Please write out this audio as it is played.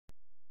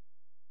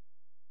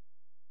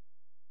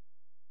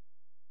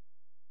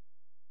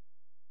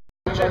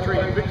Gentry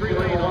in victory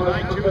lane on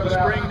night 2 of the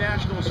Spring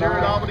Nationals here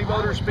at Albany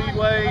Motor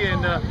Speedway.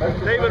 And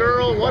David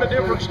Earl, what a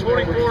difference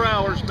 24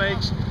 hours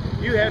makes.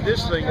 You had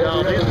this thing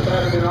dialed in.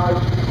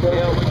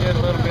 Yeah, we did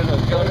a little bit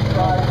of adjustment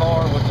on the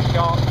car with the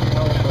shocks, you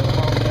know, for the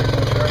combination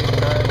of the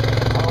racetrack.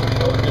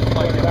 So it just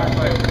played in our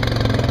favor.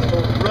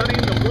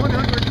 Running the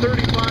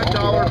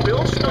 $135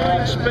 Bill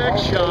Stein spec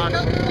shocks.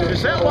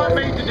 Is that what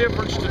made the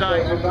difference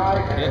tonight?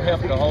 It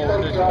helped the whole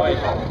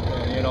situation,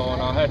 and, you know,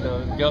 and I had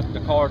to adjust the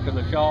car to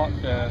the shocks,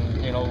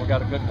 and, you know, we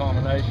got a good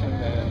combination,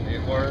 and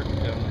it worked.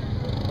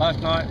 And last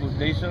night was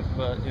decent,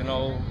 but, you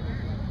know,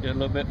 did a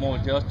little bit more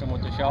adjusting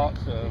with the shocks,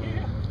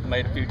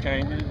 made a few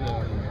changes,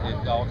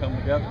 and it all come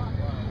together.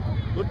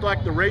 Looked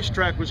like the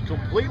racetrack was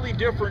completely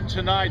different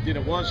tonight than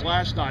it was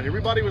last night.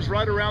 Everybody was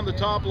right around the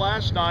top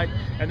last night,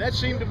 and that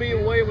seemed to be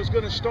the way it was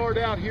going to start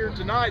out here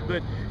tonight.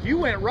 But you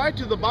went right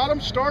to the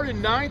bottom, started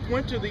 9th,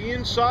 went to the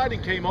inside,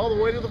 and came all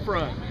the way to the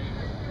front.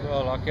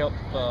 Well, I kept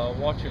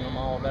watching them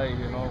all day,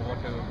 you know,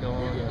 what they were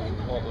doing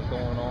and what was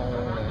going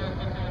on.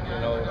 And, you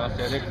know, and I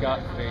said, it's got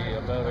to be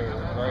a better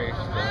race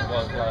than it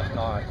was last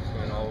night,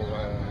 you know.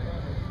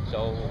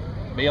 So,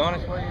 to be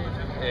honest with you,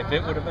 if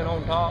it would have been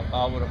on top,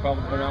 I would have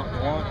probably been out for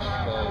lunch.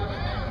 So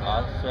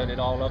I set it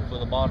all up for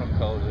the bottom,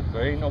 because if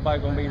there ain't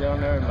nobody going to be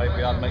down there,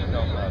 maybe I'd make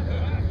something out of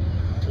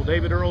it. Well,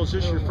 David Earl, is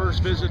this your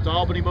first visit to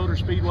Albany Motor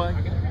Speedway?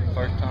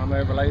 First time I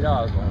ever laid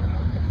eyes on it.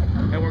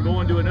 And we're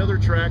going to another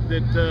track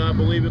that I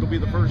believe it'll be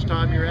the first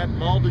time you're at,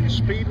 Albany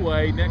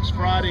Speedway, next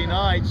Friday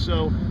night.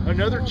 So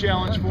another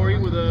challenge for you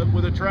with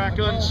a track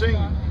unseen.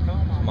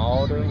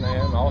 Malden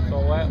and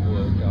also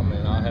Atwood. I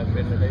mean, I haven't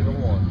been to either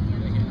one.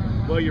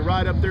 Well, you're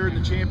right up there in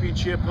the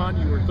championship hunt.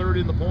 You were 3rd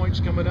in the points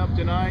coming up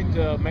tonight.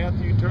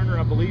 Matthew Turner,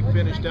 I believe,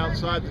 finished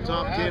outside the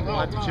top 10. We'll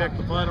have to check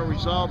the final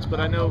results, but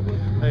I know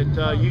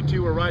that you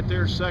two were right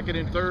there, 2nd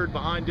and 3rd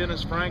behind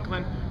Dennis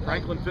Franklin.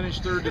 Franklin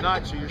finished 3rd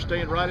tonight, so you're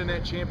staying right in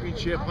that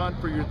championship hunt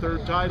for your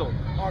 3rd title.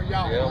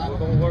 Yeah, we're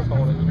going to work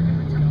on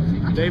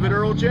it. David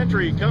Earl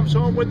Gentry comes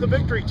home with the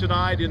victory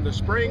tonight in the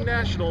Spring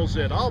Nationals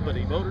at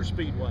Albany Motor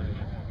Speedway.